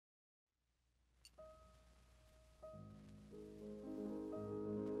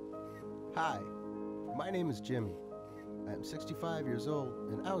Hi, my name is Jimmy. I am 65 years old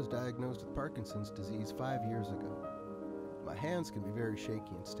and I was diagnosed with Parkinson's disease 5 years ago. My hands can be very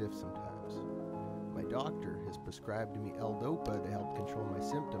shaky and stiff sometimes. My doctor has prescribed to me L-Dopa to help control my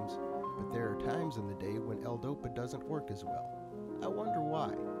symptoms, but there are times in the day when L-Dopa doesn't work as well. I wonder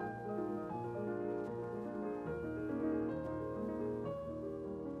why.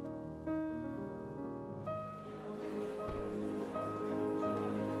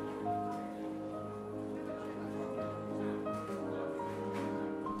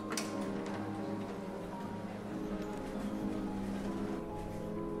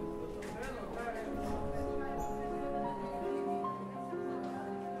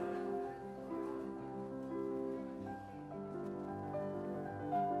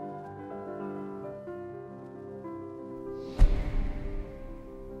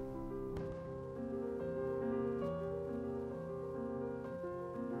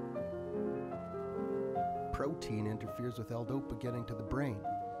 Protein interferes with L-Dopa getting to the brain.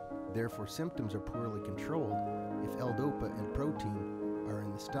 Therefore, symptoms are poorly controlled if L-Dopa and protein are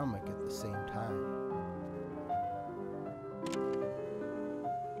in the stomach at the same time.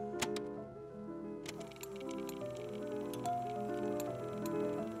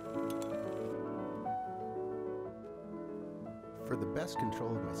 For the best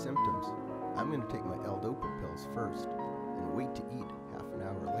control of my symptoms, I'm going to take my L-Dopa pills first and wait to eat half an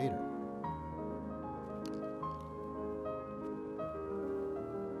hour later.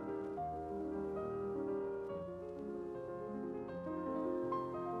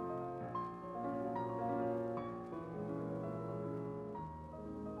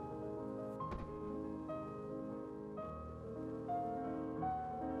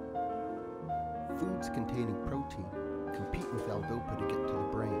 Foods containing protein compete with L-Dopa to get to the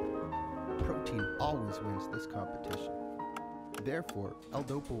brain. Protein always wins this competition. Therefore,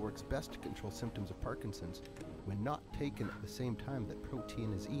 L-Dopa works best to control symptoms of Parkinson's when not taken at the same time that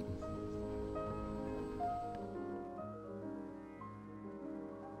protein is eaten.